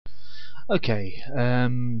Okay,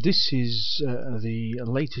 this is the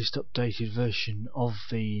latest updated version of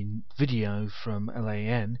the video from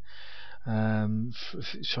LAN,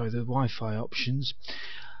 sorry, the Wi-Fi options.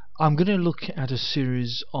 I'm going to look at a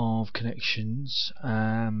series of connections.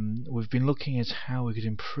 We've been looking at how we could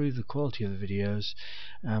improve the quality of the videos,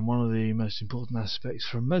 and one of the most important aspects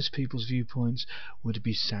from most people's viewpoints would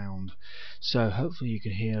be sound. So hopefully you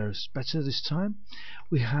can hear us better this time.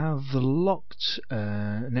 We have the locked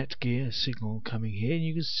Netgear signal coming here, and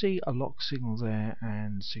you can see a locked signal there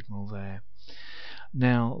and signal there.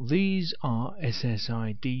 Now these are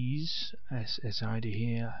SSIDs, SSID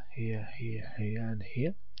here, here, here, here and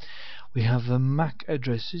here. We have the MAC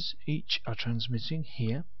addresses, each are transmitting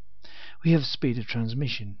here. We have speed of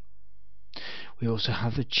transmission. We also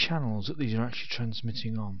have the channels that these are actually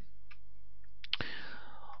transmitting on.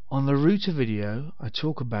 On the router video, I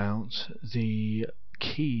talk about the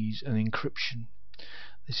keys and encryption.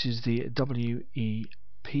 This is the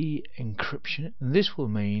WEP encryption, and this will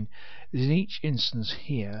mean that in each instance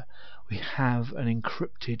here we have an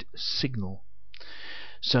encrypted signal.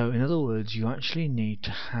 So in other words, you actually need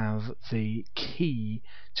to have the key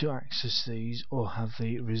to access these, or have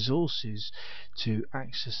the resources to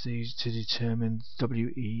access these, to determine the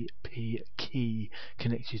WEP key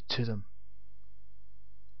connected to them.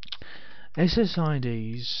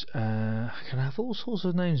 SSIDs can have all sorts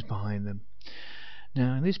of names behind them.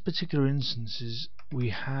 Now in this particular instances we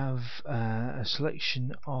have a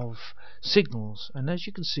selection of signals, and as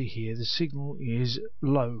you can see here the signal is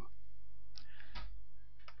low.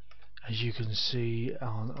 As you can see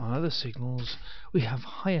on other signals, we have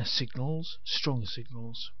higher signals, stronger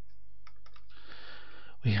signals.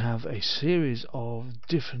 We have a series of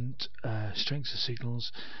different strengths of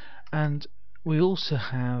signals, and we also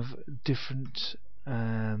have different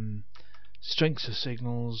strengths of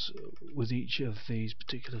signals with each of these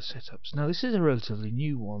particular setups. Now this is a relatively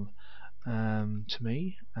new one to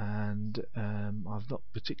me, and I've not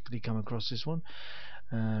particularly come across this one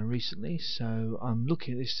recently, so I'm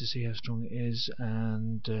looking at this to see how strong it is,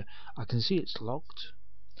 and I can see it's locked,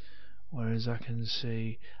 whereas I can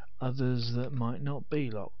see others that might not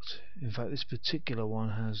be locked. In fact, this particular one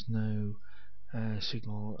has no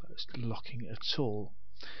signal locking at all.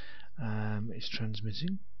 It's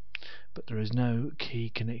transmitting, but there is no key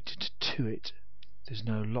connected to it. There's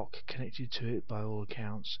no lock connected to it by all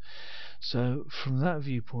accounts. So from that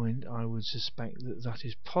viewpoint, I would suspect that that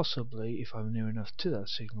is possibly, if I'm near enough to that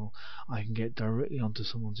signal, I can get directly onto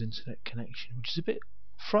someone's internet connection, which is a bit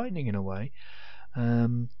frightening in a way.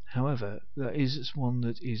 However, that is one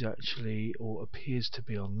that is actually, or appears to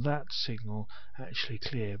be on that signal, actually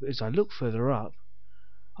clear. But as I look further up,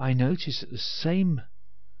 I notice that the same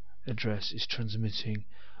address is transmitting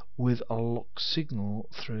with a locked signal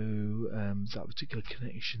through that particular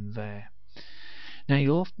connection there. Now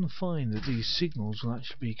you'll often find that these signals will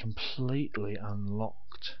actually be completely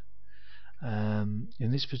unlocked. In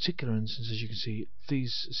this particular instance, as you can see,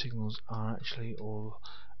 these signals are actually all,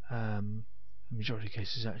 in the majority of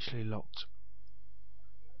cases, actually locked.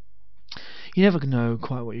 You never know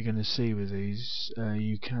quite what you're going to see with these.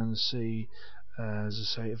 You can see, as I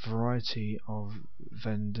say, a variety of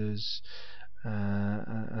vendors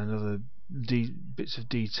and other bits of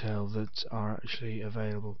detail that are actually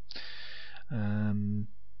available.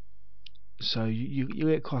 So you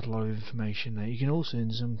get quite a lot of information there. You can also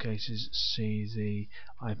in some cases see the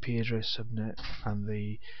IP address subnet and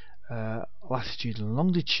the latitude and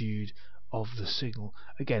longitude of the signal.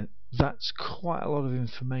 Again, that's quite a lot of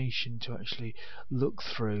information to actually look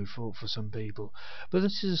through for some people, but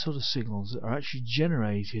this is the sort of signals that are actually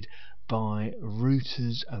generated by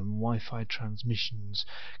routers and Wi-Fi transmissions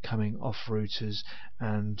coming off routers,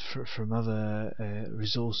 and from other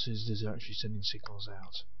resources that are actually sending signals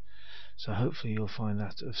out. So hopefully you'll find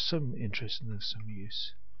that of some interest and of some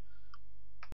use.